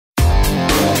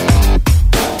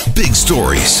Big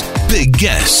stories, big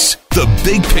guests, the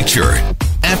big picture.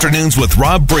 Afternoons with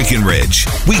Rob Breckenridge.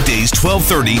 Weekdays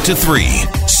 1230 to 3,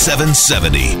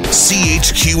 770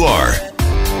 CHQR.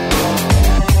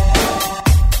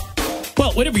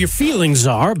 Well, whatever your feelings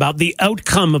are about the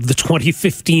outcome of the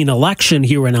 2015 election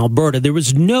here in Alberta, there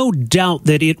was no doubt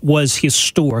that it was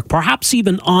historic, perhaps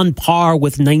even on par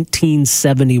with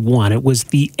 1971. It was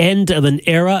the end of an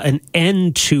era, an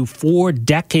end to 4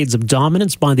 decades of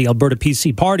dominance by the Alberta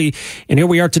PC Party. And here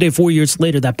we are today, 4 years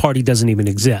later, that party doesn't even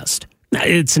exist. Now,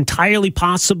 it's entirely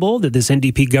possible that this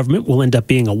NDP government will end up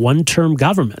being a one-term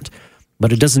government,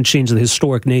 but it doesn't change the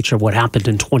historic nature of what happened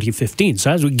in 2015.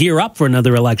 So as we gear up for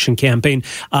another election campaign,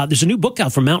 there's a new book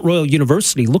out from Mount Royal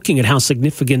University looking at how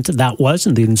significant that was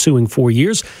in the ensuing 4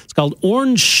 years. It's called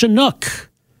Orange Chinook.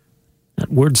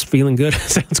 That word's feeling good.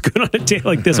 Sounds good on a day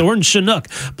like this. Orange Chinook,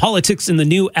 Politics in the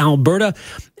New Alberta.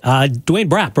 Dwayne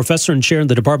Bratt, professor and chair in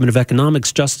the Department of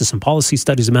Economics, Justice and Policy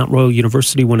Studies at Mount Royal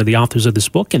University, one of the authors of this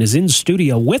book, and is in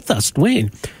studio with us.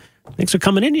 Dwayne, thanks for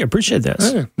coming in here. Appreciate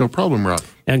this. Hey, no problem, Rob.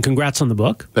 And congrats on the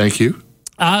book. Thank you.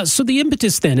 So the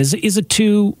impetus then, is it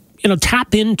to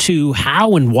tap into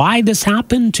how and why this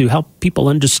happened, to help people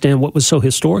understand what was so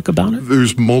historic about it?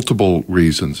 There's multiple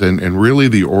reasons, and really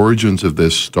the origins of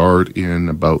this start in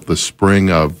about the spring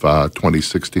of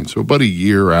 2016, so about a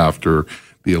year after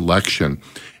the election.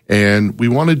 And we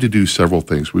wanted to do several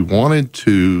things. We wanted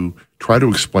to try to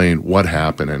explain what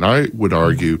happened, and I would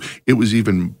argue it was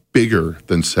even bigger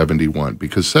than 71,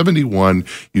 because 71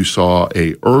 you saw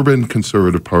a urban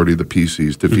conservative party, the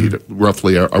PCs, defeat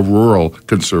roughly a rural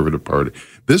conservative party.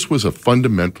 This was a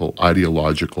fundamental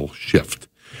ideological shift.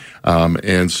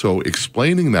 And so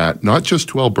explaining that, not just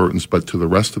to Albertans, but to the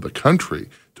rest of the country,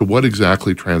 to what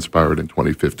exactly transpired in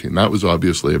 2015. That was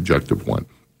obviously objective one.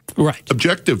 Right.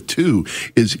 Objective two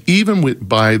is even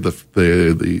by the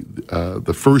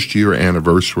first year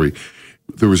anniversary,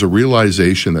 there was a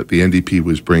realization that the NDP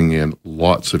was bringing in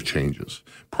lots of changes,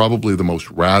 probably the most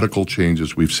radical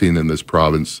changes we've seen in this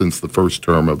province since the first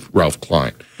term of Ralph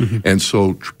Klein. And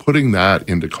so putting that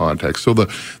into context. So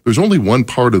there's only one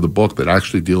part of the book that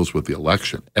actually deals with the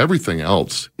election. Everything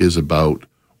else is about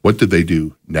what did they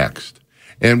do next.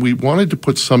 And we wanted to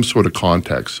put some sort of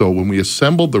context. So when we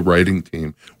assembled the writing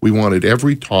team, we wanted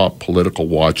every top political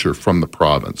watcher from the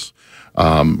province.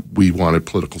 We wanted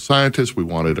political scientists, we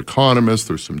wanted economists,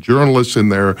 there's some journalists in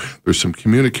there, there's some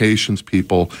communications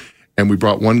people, and we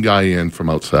brought one guy in from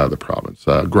outside of the province,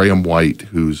 Graham White,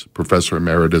 who's professor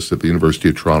emeritus at the University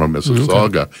of Toronto,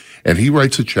 Mississauga, and he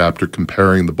writes a chapter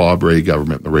comparing the Bob Rae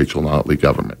government and the Rachel Notley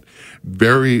government.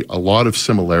 A lot of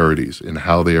similarities in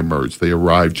how they emerged. They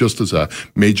arrived just as a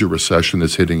major recession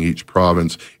is hitting each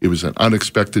province. It was an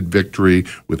unexpected victory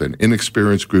with an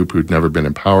inexperienced group who'd never been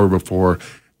in power before.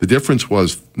 The difference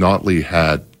was Notley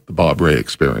had the Bob Rae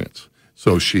experience.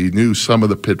 So she knew some of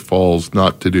the pitfalls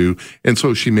not to do, and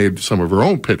so she made some of her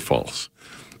own pitfalls.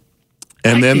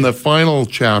 And then the final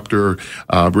chapter,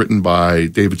 written by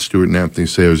David Stewart and Anthony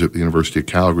Sayers at the University of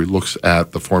Calgary, looks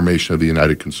at the formation of the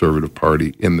United Conservative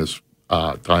Party in this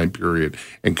time period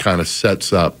and kind of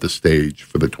sets up the stage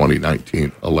for the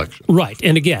 2019 election. Right.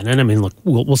 And again, I mean, look,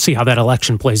 we'll see how that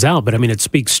election plays out, but I mean, it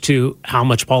speaks to how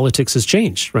much politics has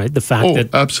changed, right? The fact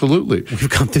that absolutely. We've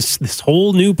got this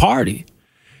whole new party.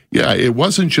 Yeah, it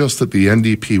wasn't just that the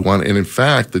NDP won. And in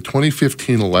fact, the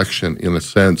 2015 election, in a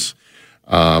sense,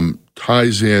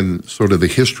 ties in sort of the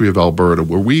history of Alberta,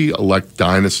 where we elect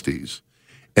dynasties.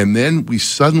 And then we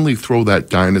suddenly throw that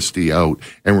dynasty out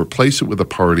and replace it with a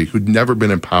party who'd never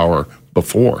been in power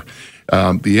before.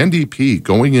 The NDP,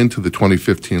 going into the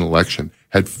 2015 election,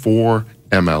 had 4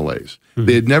 MLAs.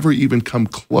 They had never even come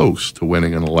close to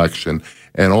winning an election.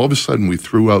 And all of a sudden, we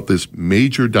threw out this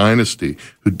major dynasty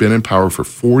who'd been in power for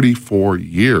 44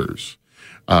 years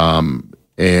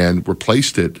and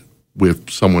replaced it with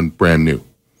someone brand new.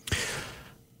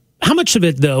 How much of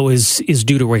it, though, is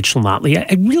due to Rachel Notley?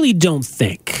 I really don't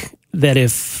think that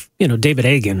if, David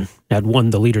Eggen had won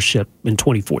the leadership in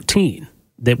 2014,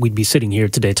 that we'd be sitting here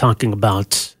today talking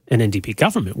about an NDP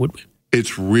government, would we?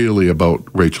 It's really about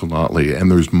Rachel Notley, and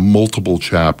there's multiple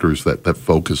chapters that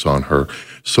focus on her.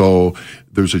 So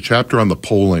there's a chapter on the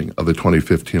polling of the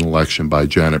 2015 election by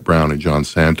Janet Brown and John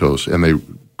Santos, and they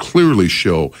clearly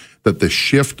show that the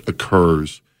shift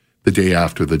occurs the day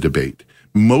after the debate.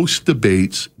 Most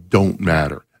debates don't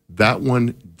matter. That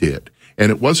one did. And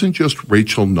it wasn't just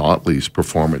Rachel Notley's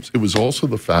performance. It was also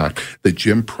the fact that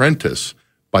Jim Prentice,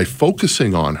 by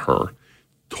focusing on her,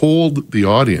 told the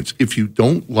audience, if you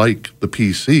don't like the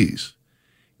PCs,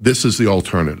 this is the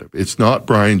alternative. It's not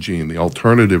Brian Jean. The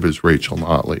alternative is Rachel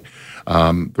Notley.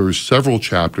 There's several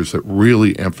chapters that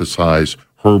really emphasize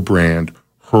her brand,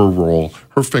 her role,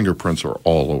 her fingerprints are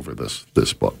all over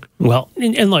this book. Well,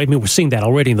 and I mean, we're seeing that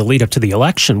already in the lead up to the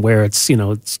election, where it's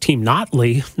it's Team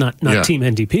Notley, not Team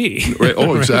NDP. Right.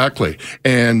 Oh, exactly.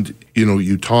 And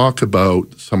you talk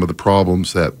about some of the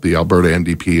problems that the Alberta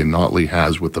NDP and Notley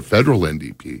has with the federal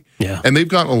NDP. Yeah. And they've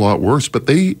gotten a lot worse, but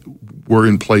they were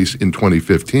in place in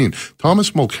 2015.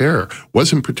 Thomas Mulcair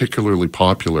wasn't particularly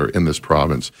popular in this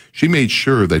province. She made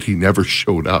sure that he never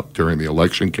showed up during the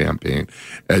election campaign.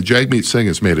 Jagmeet Singh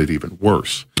has made it even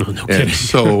worse. Oh, no kidding. And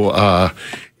so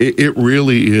it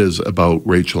really is about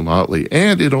Rachel Notley.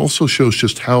 And it also shows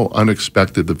just how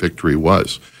unexpected the victory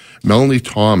was. Melanie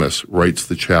Thomas writes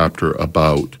the chapter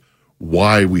about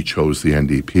why we chose the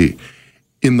NDP.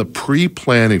 In the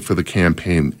pre-planning for the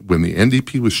campaign, when the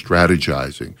NDP was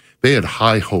strategizing, they had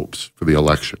high hopes for the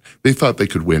election. They thought they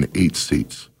could win 8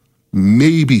 seats,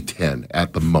 maybe 10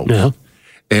 at the most. Yeah.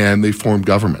 And they formed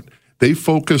government. They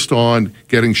focused on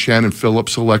getting Shannon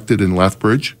Phillips elected in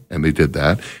Lethbridge, and they did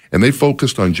that. And they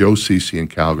focused on Joe Ceci in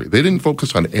Calgary. They didn't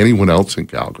focus on anyone else in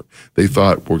Calgary. They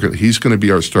thought, he's going to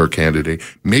be our star candidate.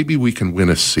 Maybe we can win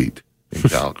a seat in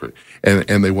Calgary.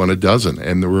 And they won a dozen.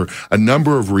 And there were a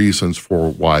number of reasons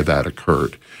for why that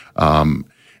occurred.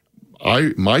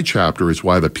 My chapter is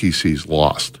why the PCs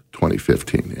lost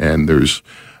 2015. And there's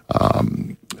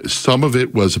some of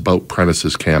it was about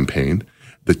Prentice's campaign.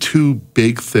 The two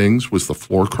big things was the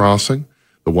floor crossing,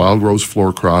 the Wild Rose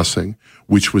floor crossing,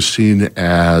 which was seen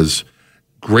as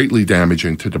greatly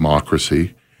damaging to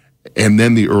democracy, and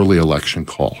then the early election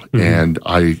call. Mm-hmm. And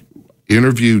I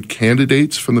interviewed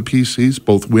candidates from the PCs,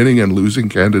 both winning and losing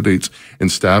candidates and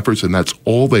staffers, and that's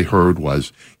all they heard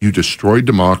was, you destroyed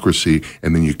democracy,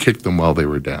 and then you kicked them while they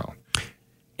were down.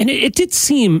 And it did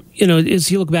seem, as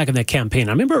you look back at that campaign,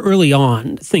 I remember early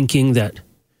on thinking that,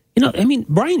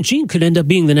 Brian Jean could end up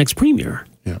being the next premier.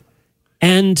 Yeah.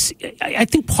 And I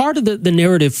think part of the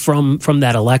narrative from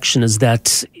that election is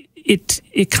that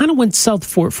it kind of went south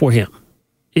for him.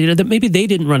 That maybe they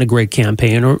didn't run a great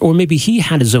campaign, or maybe he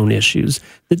had his own issues.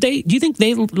 Do you think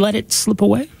they let it slip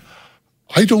away?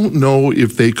 I don't know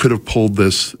if they could have pulled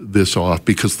this off,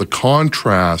 because the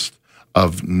contrast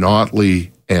of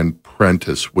Notley and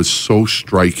Prentice was so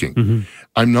striking. Mm-hmm.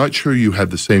 I'm not sure you had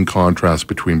the same contrast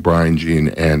between Brian Jean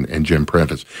and Jim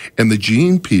Prentice. And the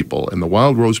Jean people and the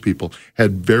Wild Rose people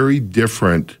had very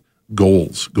different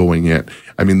goals going in.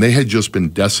 I mean, they had just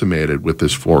been decimated with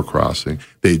this floor crossing.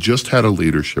 They just had a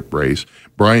leadership race.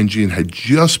 Brian Jean had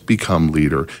just become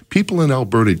leader. People in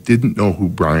Alberta didn't know who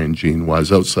Brian Jean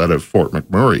was outside of Fort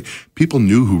McMurray. People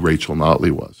knew who Rachel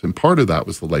Notley was. And part of that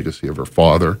was the legacy of her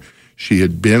father. She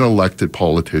had been elected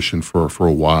politician for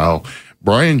a while.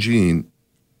 Brian Jean,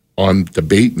 on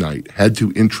debate night, had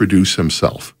to introduce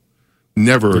himself.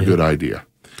 Never a good idea.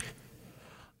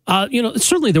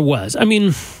 Certainly there was. I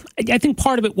mean, I think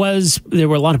part of it was there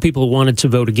were a lot of people who wanted to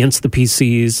vote against the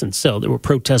PCs, and so there were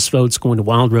protest votes going to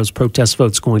Wild Rose, protest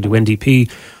votes going to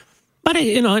NDP. But,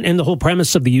 and the whole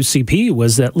premise of the UCP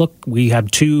was that, look, we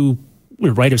have two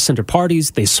right-of-center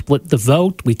parties. They split the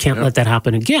vote. We can't let that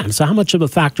happen again. So how much of a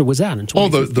factor was that in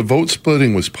 2015? The vote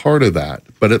splitting was part of that.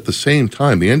 But at the same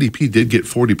time, the NDP did get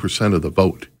 40% of the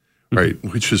vote, right,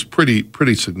 which is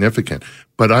pretty significant.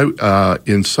 But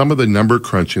in some of the number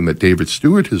crunching that David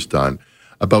Stewart has done,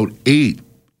 about 8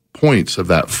 points of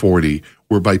that 40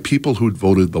 were by people who'd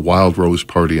voted the Wild Rose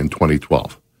Party in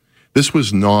 2012. This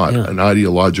was not an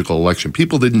ideological election.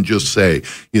 People didn't just say,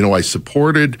 I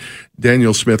supported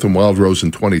Daniel Smith and Wild Rose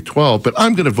in 2012, but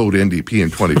I'm going to vote NDP in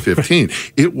 2015.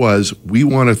 It was, we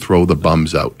want to throw the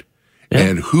bums out. Yeah.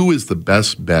 And who is the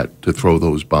best bet to throw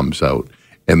those bums out?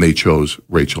 And they chose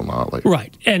Rachel Notley.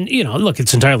 Right. And, look,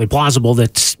 it's entirely plausible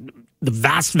that the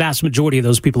vast, vast majority of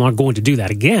those people aren't going to do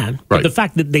that again. But right. The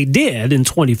fact that they did in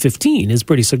 2015 is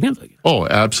pretty significant. Oh,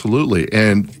 absolutely.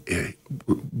 And,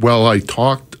 I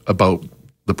talked about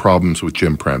the problems with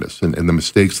Jim Prentice and the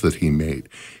mistakes that he made.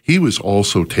 He was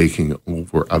also taking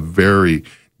over a very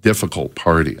difficult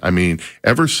party. I mean,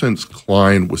 ever since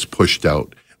Klein was pushed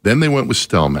out, then they went with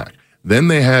Stelmach. Then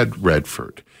they had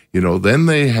Redford. Then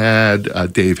they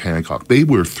had Dave Hancock. They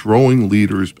were throwing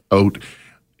leaders out,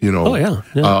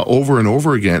 over and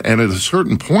over again. And at a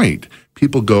certain point,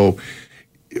 people go,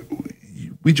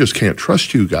 we just can't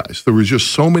trust you guys. There was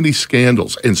just so many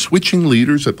scandals. And switching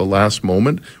leaders at the last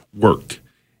moment worked.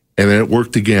 And then it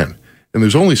worked again. And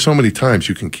there's only so many times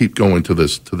you can keep going to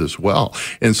this well.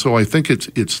 And so I think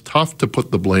it's tough to put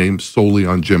the blame solely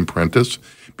on Jim Prentice,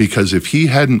 because if he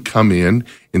hadn't come in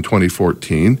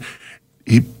 2014,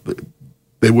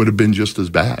 they would have been just as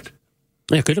bad.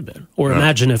 Yeah, it could have been. Or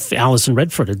imagine if Alison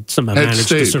Redford had somehow managed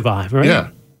to survive, right? Yeah.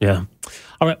 Yeah.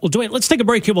 All right. Well, Dwayne, let's take a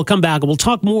break here. We'll come back and we'll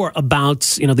talk more about,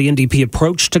 the NDP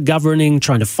approach to governing,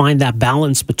 trying to find that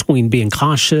balance between being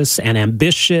cautious and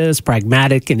ambitious,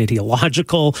 pragmatic and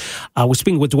ideological. We're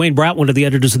speaking with Dwayne Bratt, one of the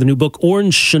editors of the new book,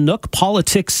 Orange Chinook,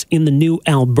 Politics in the New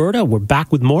Alberta. We're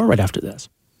back with more right after this.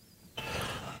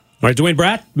 All right, Dwayne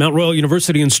Bratt, Mount Royal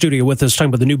University in studio with us, talking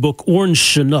about the new book, Orange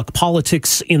Chinook,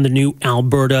 Politics in the New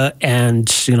Alberta. And,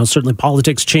 certainly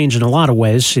politics changed in a lot of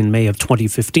ways in May of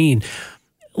 2015.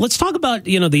 Let's talk about,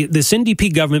 this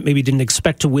NDP government maybe didn't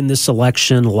expect to win this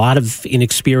election, a lot of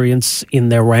inexperience in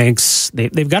their ranks.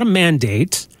 They've got a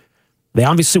mandate. They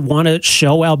obviously want to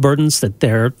show Albertans that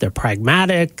they're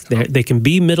pragmatic, they can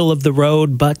be middle of the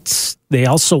road, but they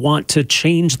also want to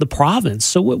change the province.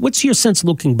 So what's your sense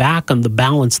looking back on the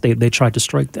balance they tried to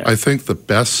strike there? I think the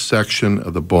best section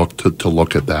of the book to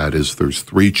look at that is there's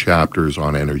 3 chapters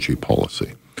on energy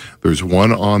policy. There's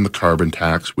one on the carbon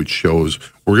tax, which shows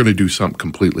we're going to do something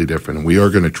completely different, and we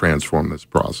are going to transform this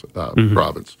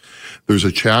province. There's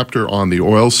a chapter on the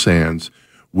oil sands,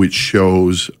 which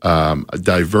shows a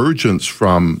divergence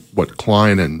from what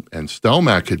Klein and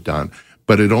Stelmach had done,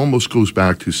 but it almost goes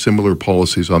back to similar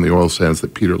policies on the oil sands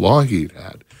that Peter Lougheed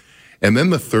had. And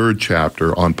then the 3rd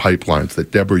chapter on pipelines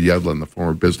that Deborah Yedlin, the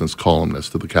former business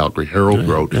columnist of the Calgary Herald,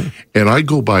 wrote. Yeah. And I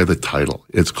go by the title.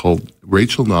 It's called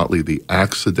Rachel Notley, the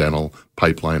Accidental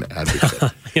Pipeline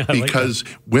Advocate. Because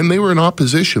when they were in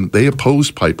opposition, they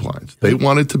opposed pipelines. They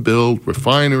wanted to build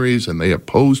refineries, and they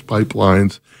opposed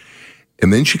pipelines.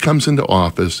 And then she comes into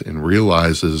office and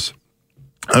realizes,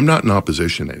 I'm not in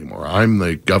opposition anymore. I'm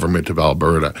the government of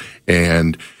Alberta.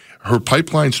 And her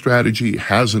pipeline strategy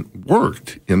hasn't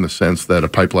worked in the sense that a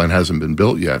pipeline hasn't been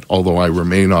built yet, although I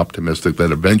remain optimistic that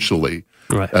eventually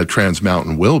Trans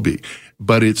Mountain will be.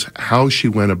 But it's how she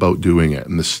went about doing it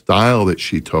and the style that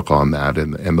she took on that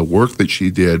and the work that she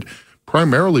did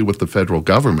primarily with the federal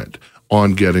government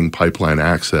on getting pipeline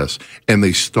access. And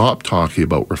they stopped talking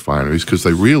about refineries because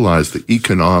they realized the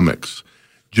economics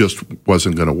just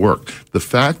wasn't going to work. The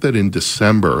fact that in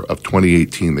December of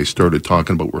 2018 they started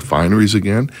talking about refineries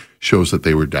again shows that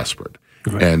they were desperate.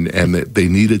 Right. And that they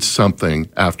needed something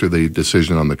after the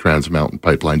decision on the Trans Mountain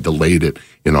Pipeline delayed it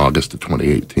in August of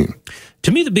 2018.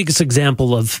 To me, the biggest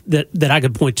example of that I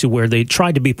could point to where they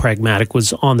tried to be pragmatic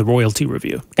was on the royalty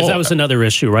review. Because that was another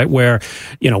issue, right? Where,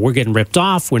 we're getting ripped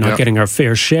off, we're not getting our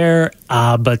fair share.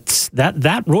 But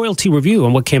that royalty review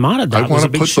and what came out of that was a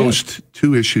big shift. I want to put those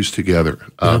 2 issues together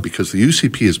because the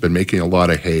UCP has been making a lot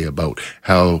of hay about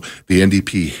how the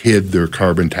NDP hid their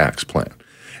carbon tax plan.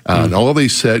 And all they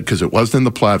said, because it wasn't in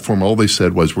the platform, all they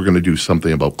said was we're going to do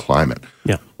something about climate.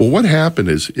 Yeah. Well, what happened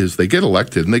is they get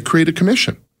elected and they create a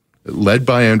commission led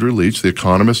by Andrew Leach, the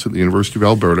economist at the University of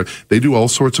Alberta. They do all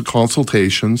sorts of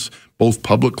consultations, both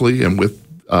publicly and with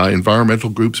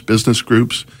environmental groups, business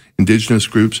groups, Indigenous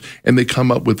groups, and they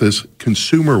come up with this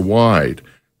consumer-wide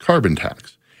carbon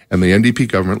tax. And the NDP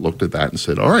government looked at that and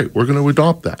said, all right, we're going to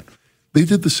adopt that. They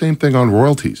did the same thing on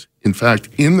royalties. In fact,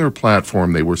 in their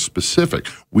platform, they were specific.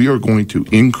 We are going to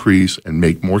increase and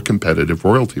make more competitive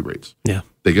royalty rates. Yeah.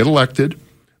 They get elected.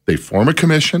 They form a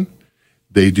commission.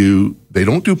 They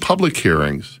don't do public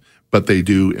hearings, but they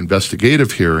do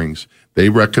investigative hearings. They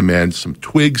recommend some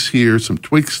twigs here, some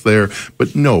tweaks there,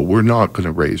 but no, we're not going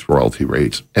to raise royalty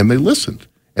rates. And they listened,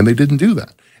 and they didn't do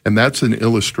that. And that's an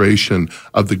illustration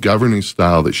of the governing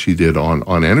style that she did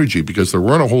on energy, because there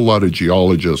weren't a whole lot of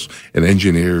geologists and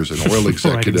engineers and oil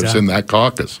executives in that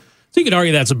caucus. So you could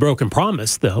argue that's a broken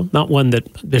promise, though, not one that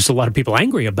there's a lot of people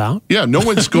angry about. Yeah, no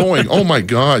one's going, oh, my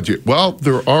God. Well,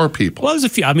 there are people. Well, there's a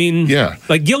few. I mean,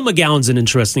 like Gil McGowan's an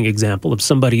interesting example of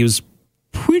somebody who's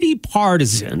pretty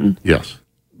partisan. Yes.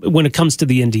 When it comes to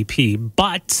the NDP,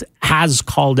 but has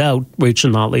called out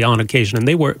Rachel Notley on occasion. And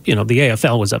they were, the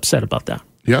AFL was upset about that.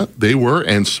 Yeah, they were,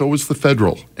 and so was the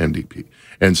federal NDP,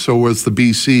 and so was the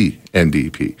BC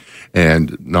NDP.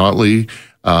 And Notley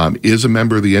is a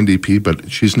member of the NDP,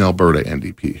 but she's an Alberta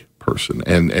NDP person,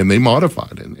 and they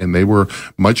modified, and they were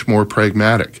much more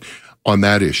pragmatic on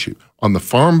that issue. On the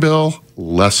Farm Bill,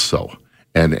 less so.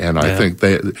 And I think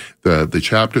the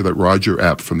chapter that Roger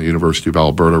Epp from the University of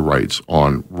Alberta writes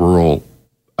on rural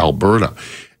Alberta,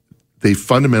 they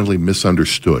fundamentally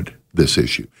misunderstood this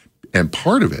issue. And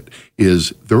part of it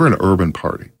is they're an urban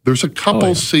party. There's a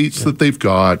couple seats that they've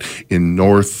got in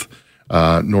North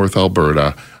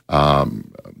Alberta,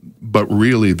 but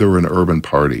really they're an urban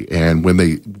party. And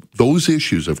when those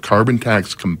issues of carbon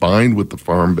tax combined with the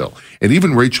Farm Bill, and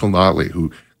even Rachel Notley,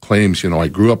 who claims, I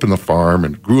grew up in the farm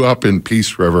and grew up in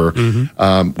Peace River,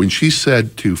 when she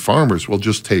said to farmers, well,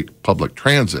 just take public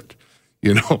transit,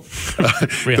 You know,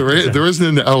 there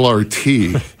isn't an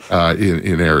LRT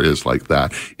in areas like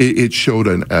that. It showed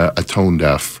a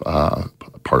tone-deaf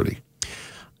party.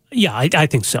 Yeah, I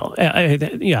think so. I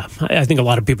think a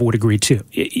lot of people would agree too.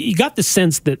 You got the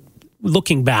sense that,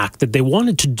 looking back, that they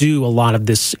wanted to do a lot of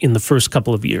this in the first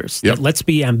couple of years. Yep. Let's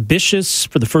be ambitious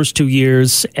for the first 2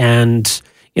 years and,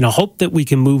 hope that we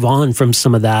can move on from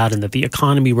some of that and that the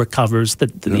economy recovers.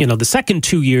 That, the second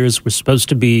 2 years were supposed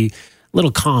to be a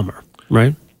little calmer,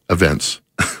 right? Events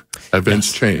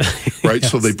change, right?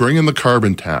 Yes. So they bring in the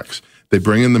carbon tax. They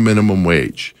bring in the minimum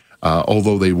wage,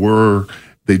 although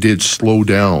they did slow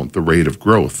down the rate of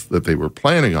growth that they were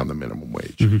planning on the minimum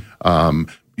wage. Mm-hmm.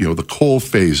 The coal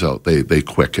phase out, they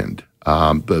quickened.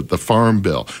 The farm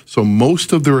bill. So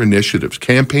most of their initiatives,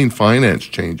 campaign finance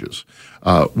changes,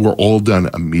 were all done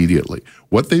immediately.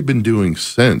 What they've been doing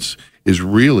since is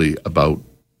really about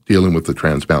dealing with the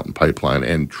Trans Mountain Pipeline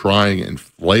and trying and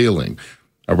flailing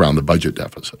around the budget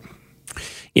deficit.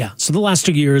 Yeah, so the last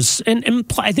 2 years, and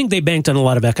I think they banked on a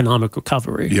lot of economic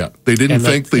recovery. Yeah, they didn't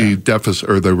think the deficit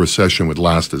or the recession would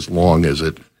last as long as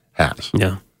it has.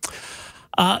 Yeah.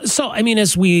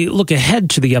 As we look ahead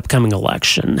to the upcoming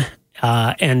election,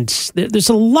 and there's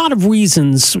a lot of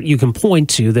reasons you can point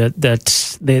to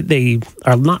that they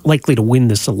are not likely to win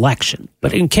this election.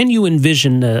 But can you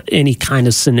envision any kind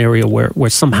of scenario where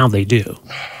somehow they do?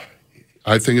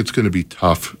 I think it's going to be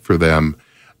tough for them.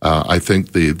 I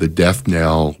think the death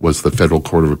knell was the Federal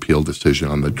Court of Appeal decision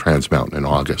on the Trans Mountain in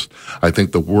August. I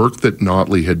think the work that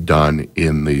Notley had done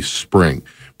in the spring,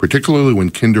 particularly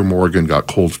when Kinder Morgan got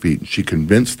cold feet and she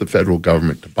convinced the federal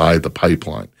government to buy the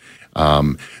pipeline,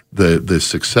 the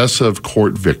successive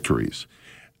court victories.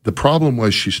 The problem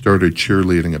was she started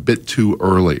cheerleading a bit too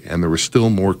early, and there were still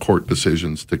more court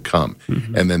decisions to come.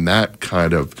 Mm-hmm. And then that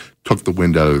kind of took the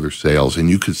wind out of their sails, and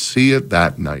you could see it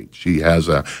that night. She has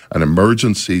an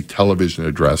emergency television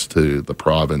address to the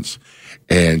province,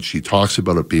 and she talks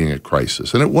about it being a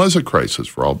crisis. And it was a crisis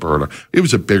for Alberta. It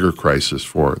was a bigger crisis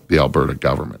for the Alberta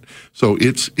government. So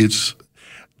it's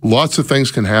lots of things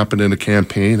can happen in a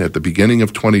campaign. At the beginning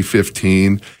of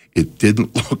 2015, it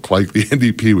didn't look like the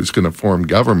NDP was going to form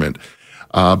government.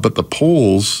 But the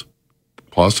polls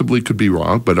possibly could be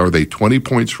wrong, but are they 20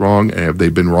 points wrong, and have they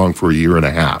been wrong for a year and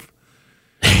a half?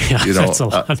 Yeah, that's a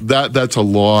lot. That's a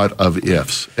lot of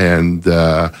ifs. And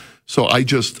so I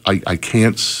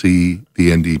can't see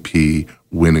the NDP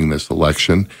winning this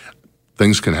election.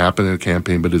 Things can happen in a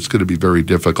campaign, but it's going to be very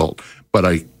difficult.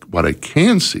 But what I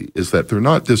can see is that they're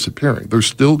not disappearing. They're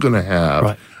still going to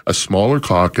have a smaller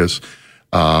caucus,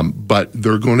 but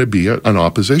they're going to be an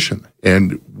opposition.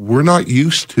 And we're not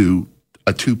used to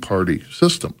a two-party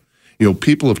system.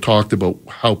 People have talked about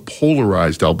how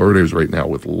polarized Alberta is right now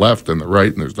with the left and the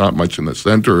right, and there's not much in the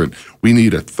center, and we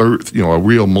need a third, a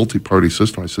real multi-party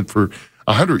system. I said, for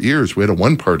 100 years, we had a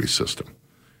one-party system.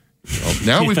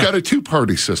 Now we've got a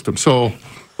two-party system, so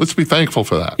let's be thankful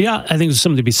for that. Yeah, I think there's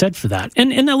something to be said for that. And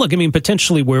now, look,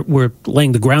 potentially we're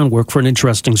laying the groundwork for an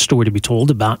interesting story to be told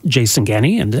about Jason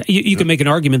Kenney, and you can make an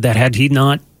argument that had he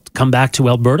not come back to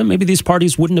Alberta, maybe these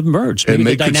parties wouldn't have merged. Maybe and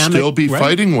they could still be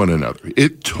fighting one another.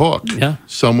 It took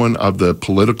someone of the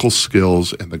political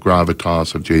skills and the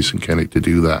gravitas of Jason Kenney to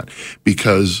do that,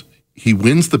 because he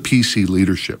wins the PC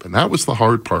leadership. And that was the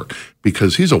hard part,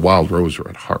 because he's a wild roser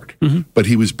at heart. Mm-hmm. But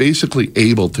he was basically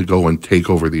able to go and take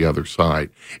over the other side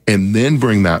and then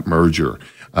bring that merger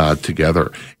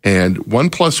together. And 1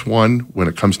 + 1, when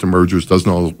it comes to mergers,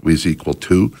 doesn't always equal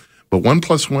 2. But 1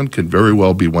 + 1 can very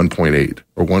well be 1.8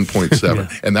 or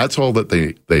 1.7, and that's all that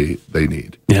they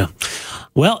need. Yeah.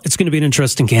 Well, it's going to be an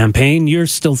interesting campaign. You're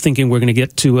still thinking we're going to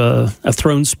get to a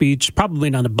throne speech, probably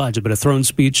not a budget, but a throne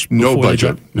speech. No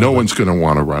budget. No one's going to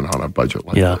want to run on a budget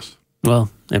like this.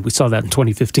 Well, and we saw that in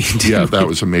 2015. Yeah, that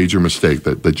was a major mistake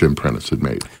that Jim Prentice had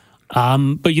made.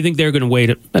 But you think they're going to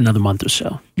wait another month or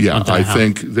so? Yeah, I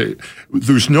think they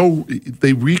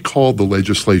recalled the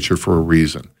legislature for a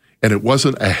reason. And it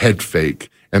wasn't a head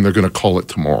fake, and they're going to call it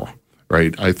tomorrow,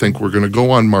 right? I think we're going to go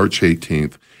on March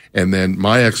 18th, and then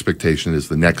my expectation is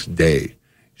the next day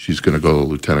she's going to go to the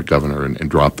lieutenant governor and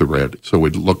drop the writ. So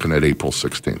we're looking at April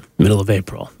 16th. Middle of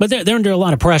April. But they're under a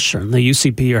lot of pressure. And the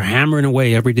UCP are hammering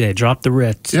away every day. Drop the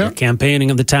writ. Yeah. They're campaigning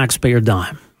on the taxpayer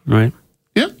dime, right?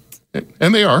 Yeah,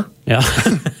 and they are. Yeah.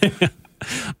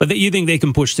 But you think they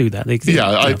can push through that?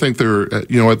 I think they're, at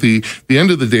the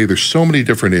end of the day, there's so many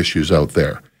different issues out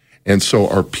there. And so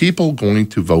are people going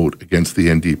to vote against the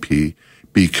NDP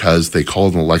because they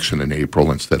called an election in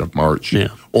April instead of March? Yeah.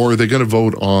 Or are they going to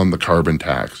vote on the carbon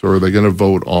tax? Or are they going to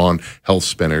vote on health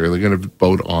spending? Or are they going to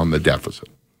vote on the deficit?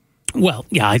 Well,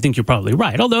 yeah, I think you're probably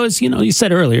right. Although, as you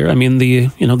said earlier, I mean, the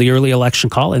early election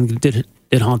call and did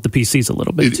haunt the PCs a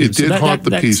little bit too. It did haunt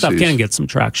the PCs. That stuff can get some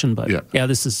traction, but yeah,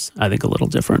 this is, I think, a little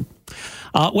different.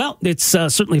 Well, it's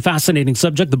certainly a fascinating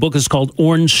subject. The book is called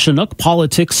Orange Chinook,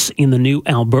 Politics in the New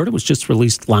Alberta. It was just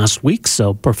released last week,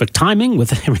 so perfect timing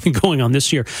with everything going on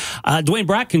this year. Dwayne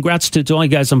Bratt, congrats to all you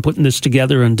guys on putting this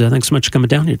together, and thanks so much for coming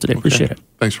down here today. Appreciate it.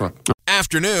 Thanks, Rob.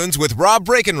 Afternoons with Rob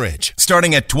Breckenridge,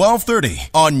 starting at 12:30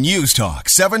 on News Talk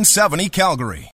 770 Calgary.